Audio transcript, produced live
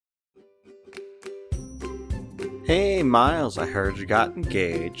Hey, Miles, I heard you got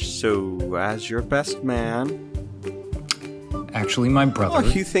engaged, so as your best man... Actually, my brother. Oh,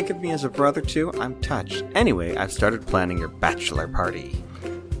 you think of me as a brother, too? I'm touched. Anyway, I've started planning your bachelor party.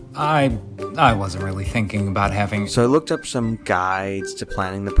 I wasn't really thinking about having... So I looked up some guides to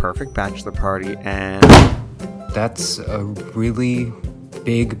planning the perfect bachelor party, and... That's a really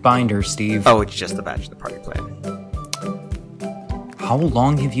big binder, Steve. Oh, it's just the bachelor party plan. How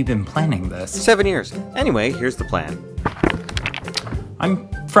long have you been planning this? 7 years. Anyway, here's the plan. I'm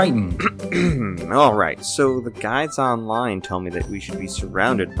frightened. Alright, so the guides online tell me that we should be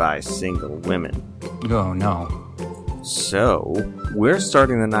surrounded by single women. Oh, no. So, we're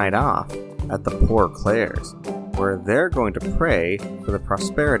starting the night off at the Poor Claire's, where they're going to pray for the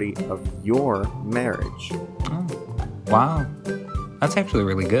prosperity of your marriage. Oh, wow. That's actually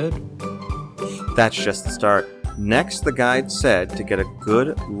really good. That's just the start. Next, the guide said to get a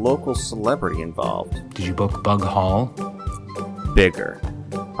good local celebrity involved. Did you book Bug Hall? Bigger.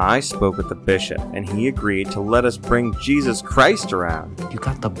 I spoke with the bishop, and he agreed to let us bring Jesus Christ around. You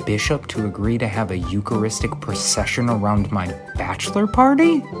got the bishop to agree to have a Eucharistic procession around my bachelor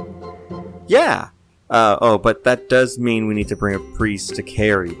party? Yeah. But that does mean we need to bring a priest to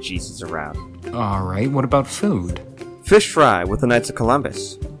carry Jesus around. Alright, what about food? Fish fry with the Knights of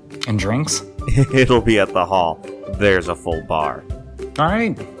Columbus. And drinks? It'll be at the hall. There's a full bar.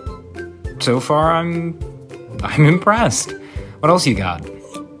 Alright. So far, I'm impressed. What else you got?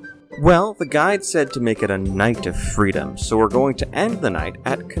 Well, the guide said to make it a night of freedom, so we're going to end the night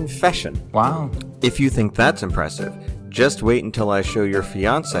at confession. Wow. If you think that's impressive, just wait until I show your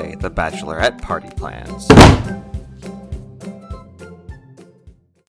fiancé the bachelorette party plans.